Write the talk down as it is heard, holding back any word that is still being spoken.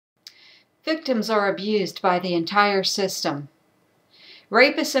Victims are abused by the entire system.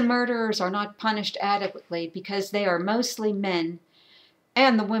 Rapists and murderers are not punished adequately because they are mostly men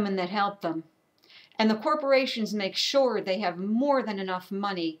and the women that help them. And the corporations make sure they have more than enough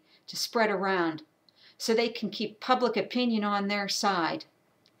money to spread around so they can keep public opinion on their side.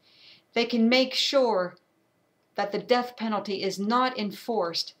 They can make sure that the death penalty is not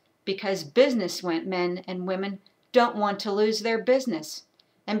enforced because businessmen and women don't want to lose their business.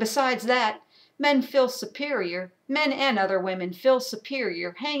 And besides that, men feel superior, men and other women feel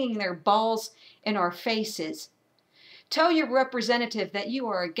superior, hanging their balls in our faces. Tell your representative that you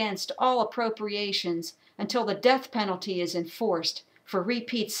are against all appropriations until the death penalty is enforced for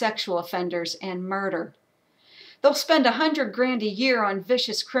repeat sexual offenders and murder. They'll spend $100,000 a year on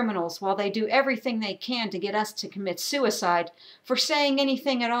vicious criminals while they do everything they can to get us to commit suicide for saying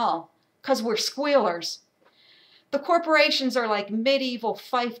anything at all, 'cause we're squealers. The corporations are like medieval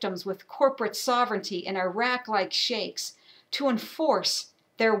fiefdoms with corporate sovereignty and Iraq-like sheikhs to enforce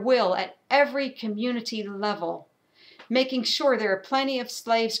their will at every community level, making sure there are plenty of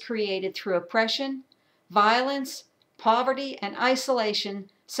slaves created through oppression, violence, poverty, and isolation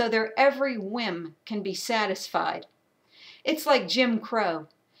so their every whim can be satisfied. It's like Jim Crow.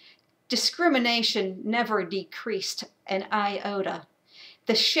 Discrimination never decreased an iota.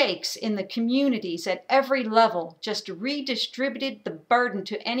 The sheikhs in the communities at every level just redistributed the burden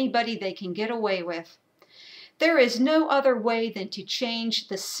to anybody they can get away with. There is no other way than to change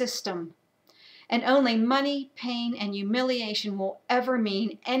the system. And only money, pain, and humiliation will ever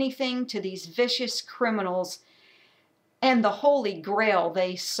mean anything to these vicious criminals and the holy grail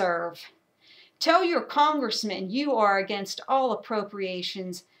they serve. Tell your congressmen you are against all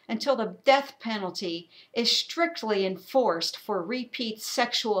appropriations until the death penalty is strictly enforced for repeat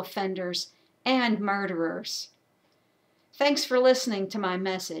sexual offenders and murderers. Thanks for listening to my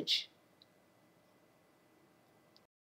message.